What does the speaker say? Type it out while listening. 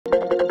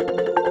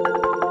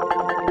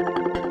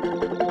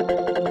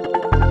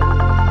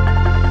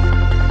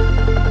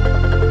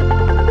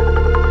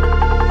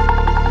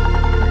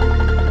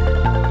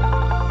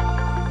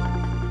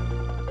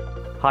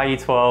Hi Year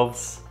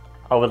 12s,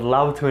 I would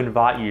love to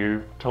invite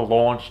you to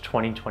Launch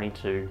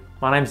 2022.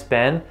 My name's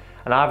Ben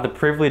and I have the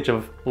privilege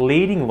of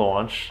leading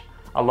Launch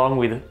along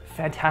with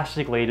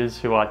fantastic leaders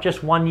who are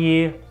just 1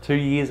 year, 2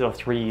 years or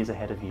 3 years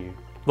ahead of you.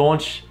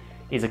 Launch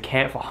is a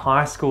camp for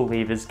high school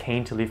leavers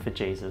keen to live for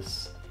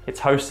Jesus. It's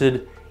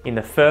hosted in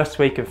the first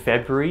week of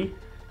February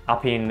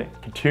up in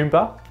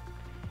Katoomba,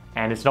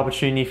 and it's an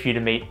opportunity for you to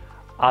meet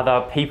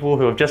other people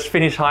who have just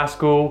finished high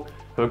school,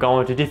 who are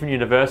going to different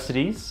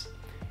universities.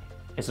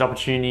 It's an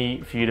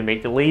opportunity for you to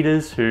meet the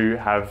leaders who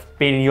have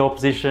been in your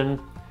position.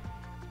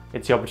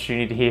 It's the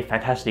opportunity to hear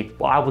fantastic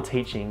Bible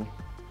teaching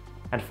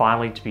and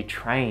finally to be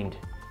trained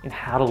in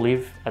how to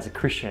live as a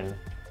Christian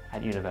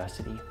at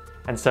university.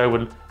 And so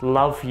would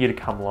love for you to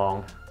come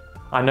along.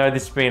 I know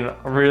this has been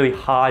a really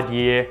hard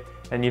year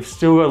and you've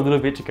still got a little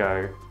bit to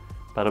go,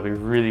 but it'll be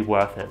really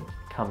worth it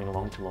coming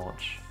along to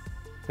Launch.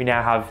 We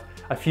now have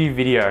a few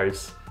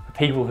videos for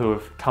people who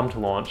have come to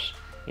Launch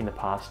in the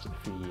past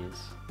few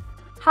years.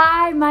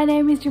 Hi, my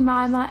name is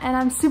Jemima and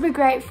I'm super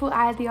grateful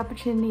I had the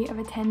opportunity of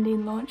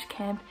attending Launch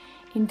Camp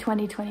in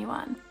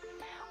 2021.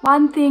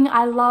 One thing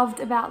I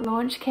loved about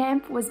Launch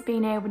Camp was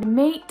being able to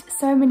meet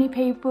so many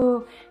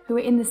people who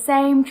were in the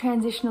same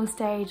transitional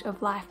stage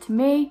of life to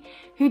me,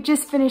 who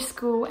just finished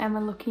school and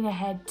were looking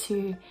ahead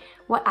to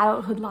what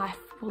adulthood life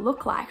will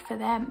look like for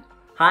them.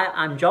 Hi,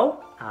 I'm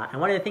Joel,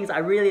 and one of the things I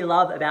really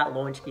love about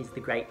Launch is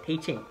the great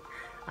teaching.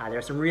 There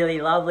are some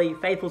really lovely,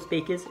 faithful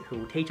speakers who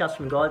will teach us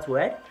from God's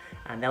Word,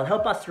 and they'll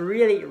help us to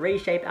really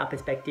reshape our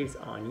perspectives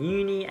on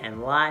uni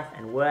and life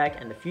and work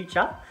and the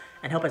future,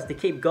 and help us to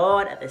keep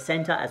God at the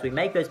centre as we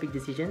make those big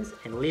decisions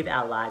and live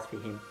our lives for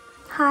Him.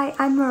 Hi,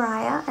 I'm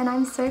Mariah and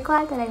I'm so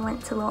glad that I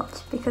went to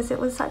Launch because it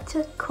was such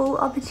a cool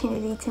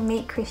opportunity to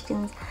meet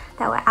Christians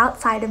that were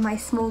outside of my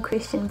small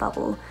Christian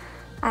bubble.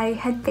 I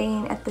had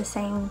been at the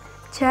same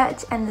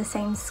church and the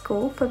same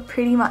school for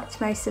pretty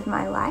much most of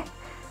my life.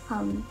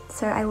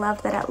 So I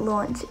loved that at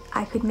Launch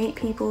I could meet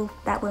people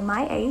that were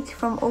my age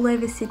from all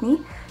over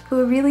Sydney who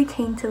were really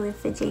keen to live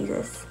for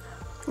Jesus.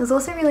 It was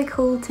also really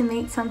cool to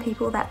meet some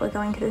people that were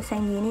going to the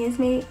same uni as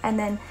me and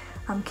then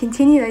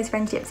continue those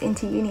friendships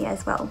into uni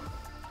as well.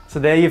 So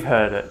there you've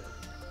heard it,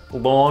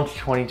 Launch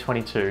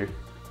 2022.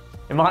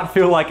 It might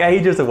feel like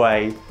ages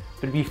away,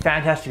 but it'd be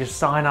fantastic to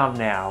sign up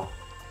now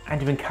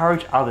and to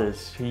encourage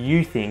others who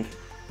you think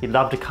you'd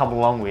love to come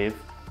along with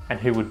and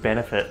who would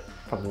benefit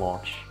from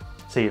Launch.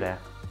 See you there.